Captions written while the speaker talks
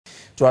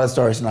To other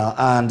stories now,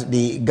 and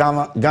the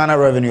Ghana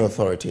Revenue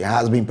Authority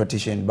has been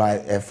petitioned by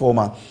a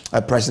former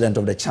president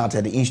of the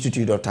Chartered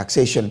Institute of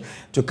Taxation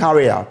to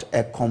carry out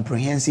a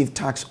comprehensive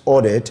tax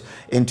audit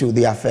into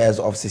the affairs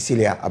of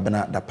Cecilia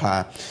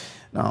Dapaah.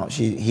 Now,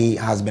 he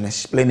has been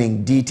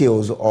explaining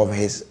details of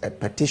his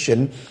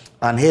petition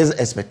and his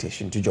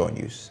expectation to join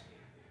news.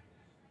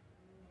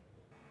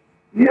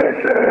 Yes,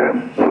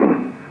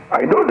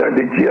 I know that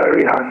the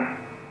GRA has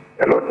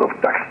a lot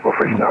of tax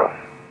professionals,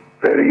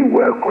 very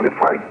well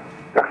qualified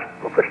tax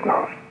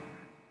professionals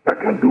that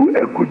can do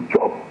a good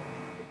job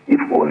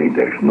if only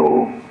there is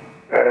no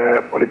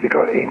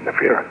political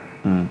interference.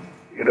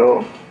 You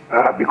know,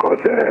 because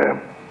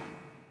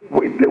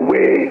with the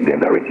way the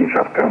narratives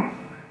have come,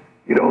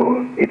 you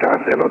know, it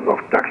has a lot of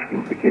tax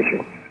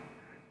implications.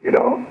 You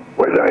know,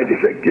 whether it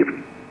is a gift,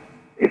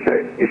 it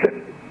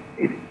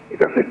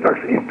has a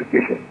tax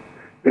implication.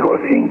 Because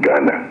in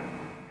Ghana,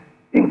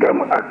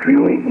 income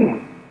accruing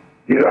in,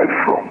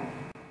 derived from,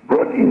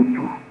 brought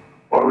into,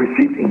 or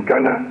received in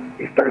Ghana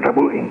is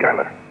taxable in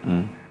Ghana.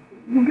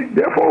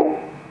 Therefore,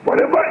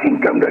 whatever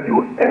income that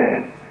you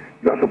earn,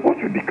 you are supposed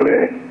to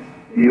declare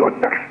your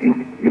tax,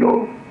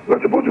 you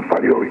are supposed to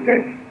file your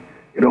returns,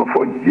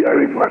 for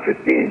GRA to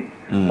ascertain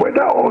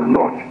whether or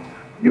not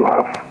you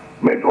have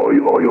met all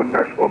your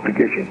tax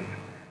obligations.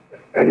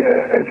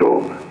 And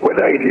so,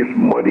 whether it is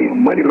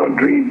money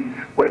laundering,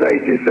 whether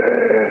it is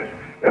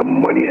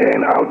money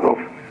earned out of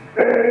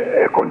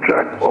a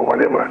contract or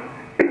whatever,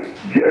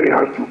 GRA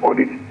has to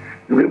audit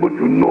to be able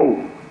to know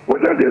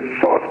whether the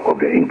source of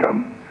the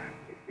income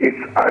is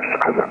as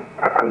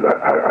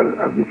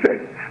we said.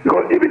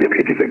 Because even if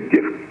it is a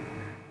gift,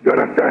 you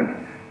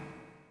understand,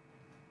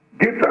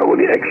 gifts are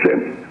only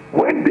exempt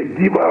when the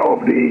giver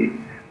of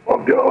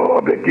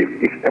the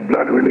gift is a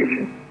blood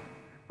relation.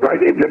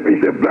 Right? If there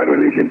is a blood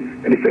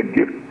relation and it's a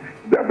gift,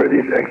 that person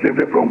is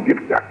exempted from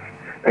gift tax.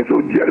 And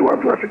so GRA will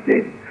have to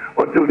ascertain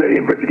until the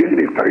investigation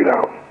is carried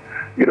out.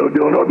 They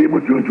will not be able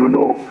to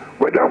know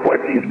whether what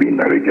is being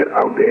narrated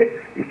out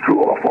there is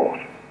true or false.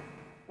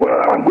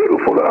 Well, I'm going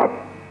to follow up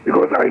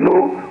because I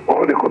know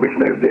all the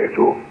commissioners there,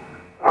 so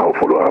I'll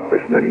follow up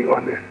personally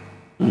on this.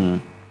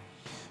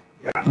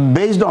 Yeah.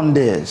 Based on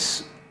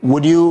this,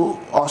 would you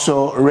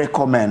also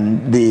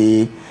recommend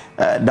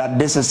that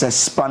this is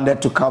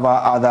expanded to cover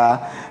other,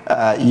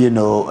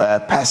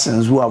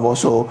 persons who have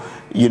also,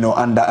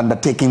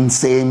 undertaken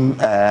same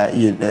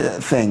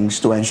things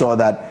to ensure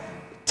that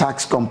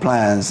tax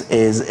compliance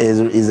is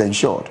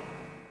ensured?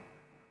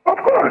 Of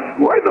course,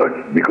 why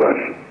not?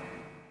 Because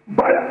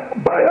by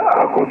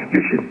our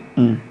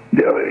constitution,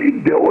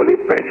 the only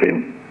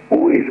person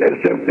who is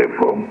exempted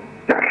from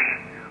tax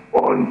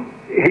on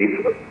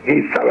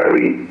his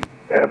salary,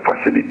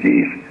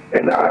 facilities,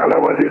 and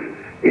allowances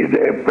is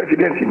the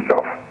president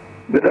himself.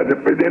 That is the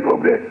president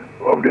of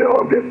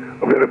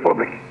the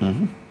republic.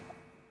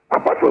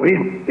 Apart from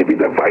him, even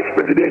the vice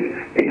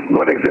president is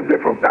not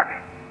exempted from tax.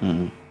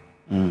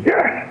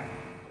 Yes,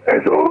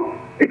 and so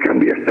it can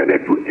be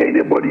extended to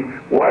anybody.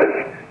 Once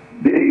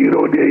the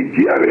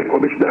GRA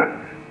commissioner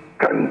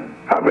can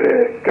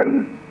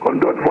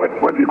conduct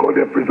what we call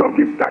the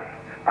presumptive tax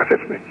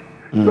assessment.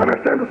 You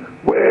understand,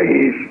 where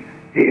he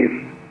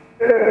is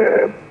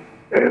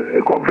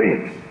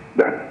convinced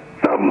that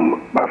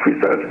some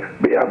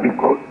officers may have been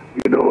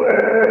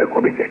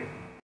committed.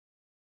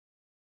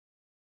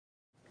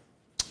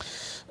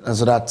 And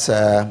so that's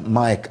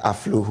Mike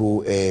Afflu,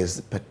 who is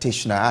the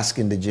petitioner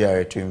asking the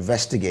GRA to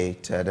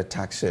investigate the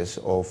taxes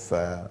of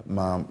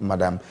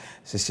Madam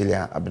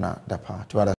Cecilia Dapaah.